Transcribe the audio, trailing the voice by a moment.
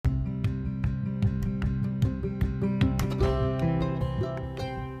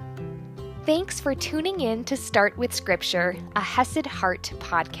Thanks for tuning in to Start with Scripture, a Hesed Heart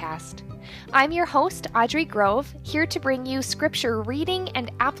podcast. I'm your host, Audrey Grove, here to bring you scripture reading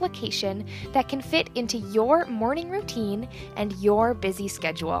and application that can fit into your morning routine and your busy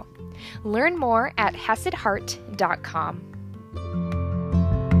schedule. Learn more at HesedHeart.com.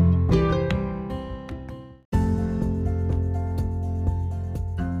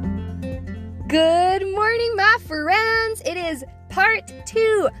 Good morning, my friends. It is part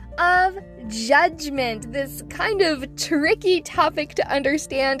 2 of judgment, this kind of tricky topic to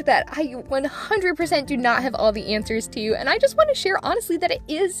understand that I 100% do not have all the answers to, and I just want to share honestly that it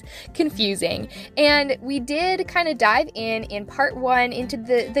is confusing. And we did kind of dive in part 1 into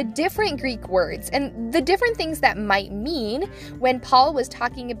the different Greek words and the different things that might mean when Paul was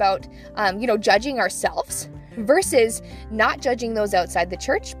talking about, judging ourselves versus not judging those outside the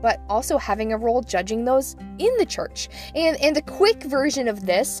church, but also having a role judging those in the church. And the quick version of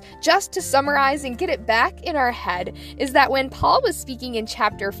this, just to summarize and get it back in our head, is that when Paul was speaking in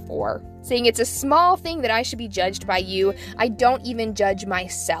chapter 4, saying it's a small thing that I should be judged by you, I don't even judge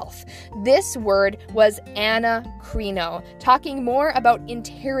myself. This word was anakrino, talking more about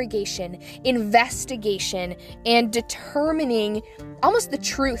interrogation, investigation, and determining almost the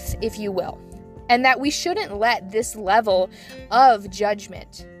truth, if you will. And that we shouldn't let this level of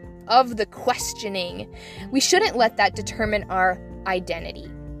judgment, of the questioning, we shouldn't let that determine our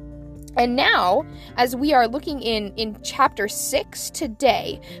identity. And now, as we are looking in chapter 6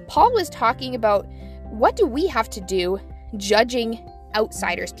 today, Paul was talking about what do we have to do judging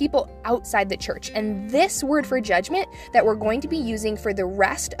outsiders, people outside the church. And this word for judgment that we're going to be using for the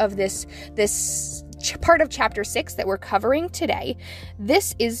rest of this part of chapter 6 that we're covering today,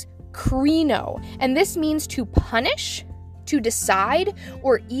 this is krino, and this means to punish, to decide,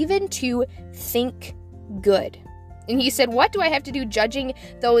 or even to think good. And he said, what do I have to do judging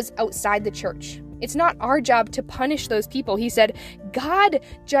those outside the church? It's not our job to punish those people. He said, God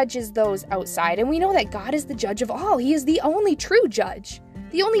judges those outside, and we know that God is the judge of all. He is the only true judge,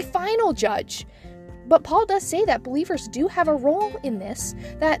 the only final judge. But Paul does say that believers do have a role in this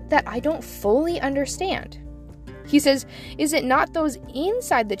that I don't fully understand. He says, is it not those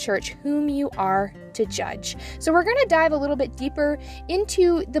inside the church whom you are to judge? So we're going to dive a little bit deeper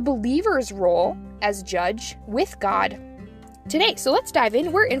into the believer's role as judge with God today. So let's dive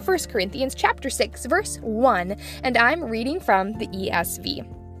in. We're in 1 Corinthians chapter 6, verse 1, and I'm reading from the ESV.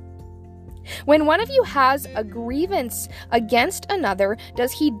 When one of you has a grievance against another,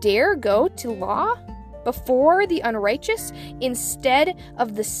 does he dare go to law before the unrighteous instead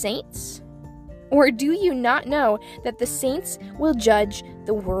of the saints? Or do you not know that the saints will judge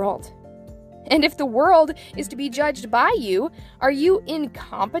the world? And if the world is to be judged by you, are you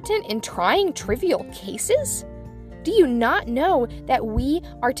incompetent in trying trivial cases? Do you not know that we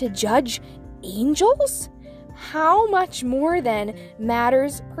are to judge angels? How much more then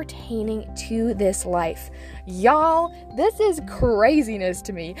matters pertaining to this life? Y'all, this is craziness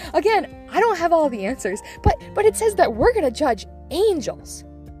to me. Again, I don't have all the answers, but it says that we're going to judge angels.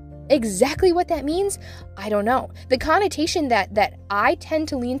 Exactly what that means, I don't know. The connotation that I tend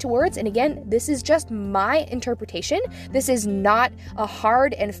to lean towards, and again, this is just my interpretation. This is not a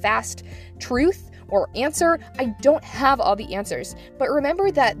hard and fast truth or answer. I don't have all the answers. But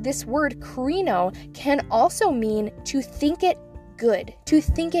remember that this word krino can also mean to think it good, to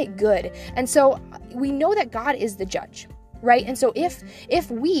think it good. And so we know that God is the judge, right? And so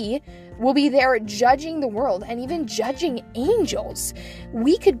if we will be there judging the world and even judging angels,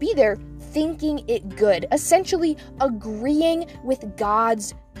 we could be there thinking it good, essentially agreeing with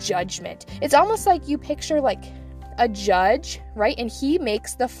God's judgment. It's almost like you picture like a judge, right? And he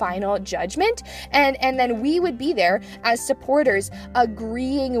makes the final judgment, and then we would be there as supporters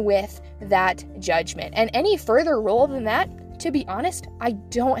agreeing with that judgment. And any further role than that, to be honest, I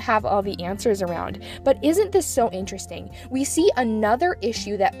don't have all the answers around. But isn't this so interesting? We see another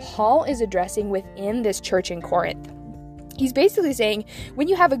issue that Paul is addressing within this church in Corinth. He's basically saying, when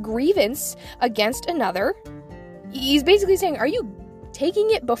you have a grievance against another, he's basically saying, are you taking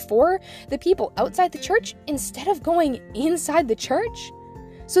it before the people outside the church instead of going inside the church?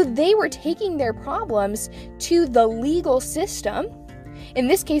 So they were taking their problems to the legal system. In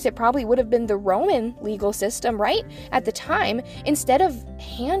this case, it probably would have been the Roman legal system, right? At the time, instead of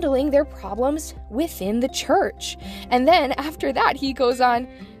handling their problems within the church. And then after that, he goes on,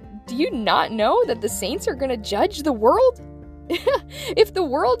 do you not know that the saints are going to judge the world? If the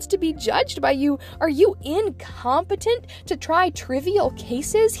world's to be judged by you, are you incompetent to try trivial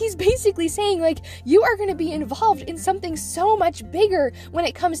cases? He's basically saying, like, you are going to be involved in something so much bigger when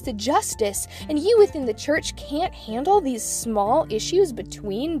it comes to justice, and you within the church can't handle these small issues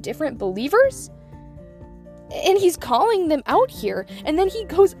between different believers? And he's calling them out here. And then he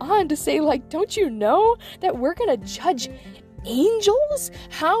goes on to say, like, don't you know that we're going to judge angels?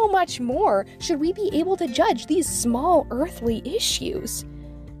 How much more should we be able to judge these small earthly issues?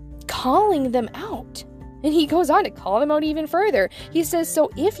 Calling them out. And he goes on to call them out even further. He says, so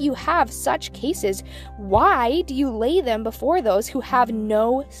if you have such cases, why do you lay them before those who have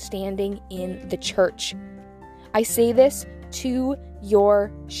no standing in the church? I say this to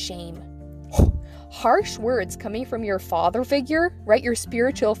your shame. Harsh words coming from your father figure, right? Your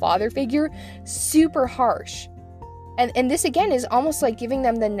spiritual father figure, super harsh. And this again is almost like giving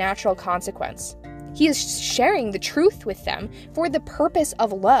them the natural consequence. He is sharing the truth with them for the purpose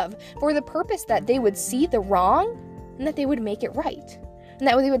of love, for the purpose that they would see the wrong and that they would make it right. And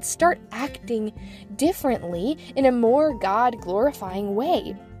that they would start acting differently in a more God-glorifying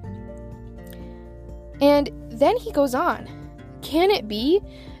way. And then he goes on, can it be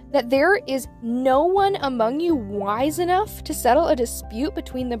that there is no one among you wise enough to settle a dispute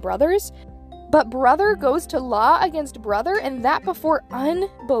between the brothers? But brother goes to law against brother, and that before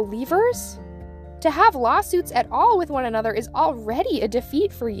unbelievers? To have lawsuits at all with one another is already a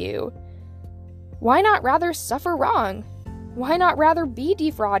defeat for you. Why not rather suffer wrong? Why not rather be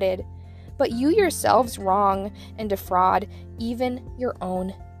defrauded? But you yourselves wrong and defraud even your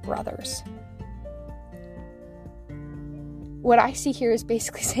own brothers. What I see here is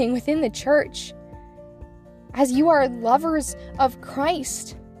basically saying within the church, as you are lovers of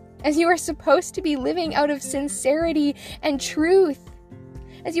Christ, as you are supposed to be living out of sincerity and truth,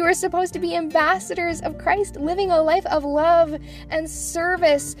 as you are supposed to be ambassadors of Christ, living a life of love and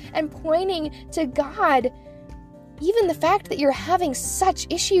service and pointing to God, even the fact that you're having such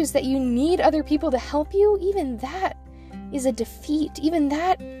issues that you need other people to help you, even that is a defeat. Even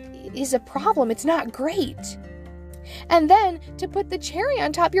that is a problem. It's not great. And then, to put the cherry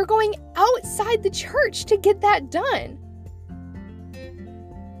on top, you're going outside the church to get that done.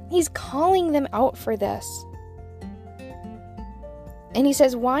 He's calling them out for this. And he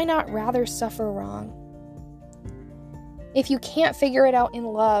says, why not rather suffer wrong? If you can't figure it out in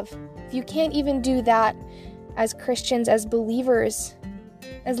love, if you can't even do that as Christians, as believers,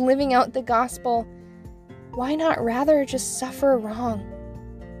 as living out the gospel, why not rather just suffer wrong?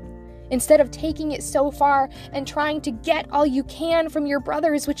 Instead of taking it so far and trying to get all you can from your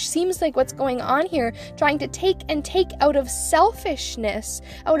brothers, which seems like what's going on here, trying to take out of selfishness,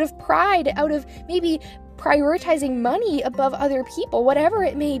 out of pride, out of maybe prioritizing money above other people, whatever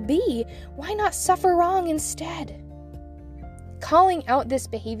it may be, why not suffer wrong instead? Calling out this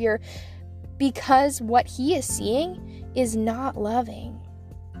behavior because what he is seeing is not loving.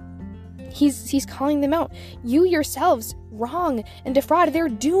 He's calling them out. You yourselves wrong and defraud. They're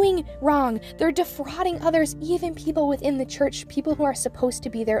doing wrong. They're defrauding others, even people within the church, people who are supposed to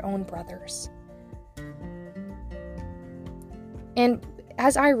be their own brothers. And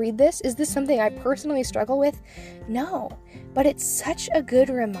as I read this, is this something I personally struggle with? No, but it's such a good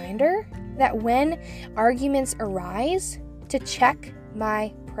reminder that when arguments arise, to check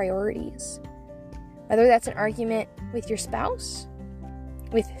my priorities. Whether that's an argument with your spouse,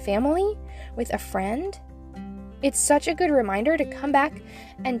 with family, with a friend, it's such a good reminder to come back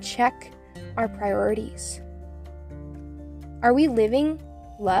and check our priorities. Are we living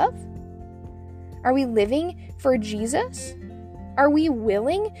love? Are we living for Jesus? Are we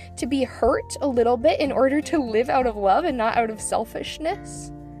willing to be hurt a little bit in order to live out of love and not out of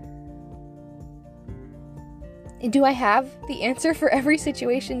selfishness? Do I have the answer for every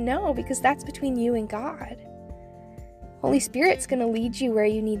situation? No, because that's between you and God. Holy Spirit's going to lead you where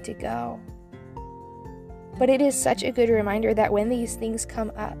you need to go. But it is such a good reminder that when these things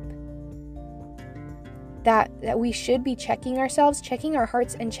come up, that we should be checking ourselves, checking our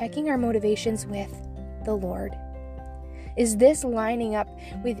hearts, and checking our motivations with the Lord. Is this lining up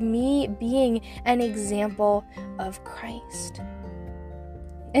with me being an example of Christ?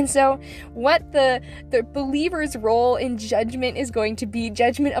 And so what the believer's role in judgment is going to be,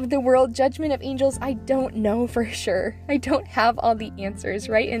 judgment of the world, judgment of angels, I don't know for sure. I don't have all the answers,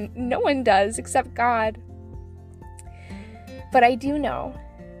 right? And no one does except God. But I do know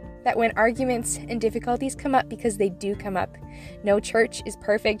that when arguments and difficulties come up, because they do come up, no church is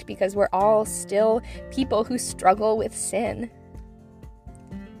perfect because we're all still people who struggle with sin.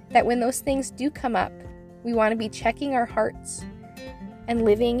 That when those things do come up, we want to be checking our hearts and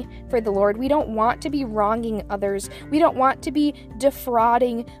living for the Lord. We don't want to be wronging others. We don't want to be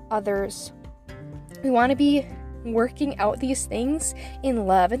defrauding others. We want to be working out these things in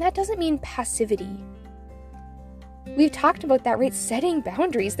love, and that doesn't mean passivity. We've talked about that, right? Setting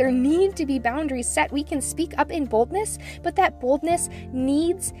boundaries. There need to be boundaries set. We can speak up in boldness, but that boldness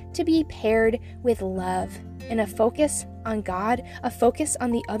needs to be paired with love and a focus on God, a focus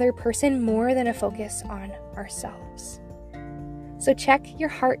on the other person more than a focus on ourselves. So check your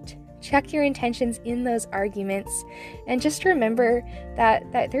heart, check your intentions in those arguments, and just remember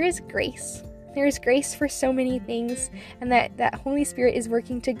that there is grace. There is grace for so many things, and that Holy Spirit is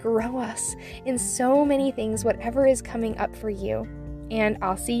working to grow us in so many things, whatever is coming up for you. And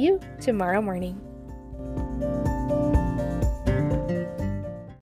I'll see you tomorrow morning.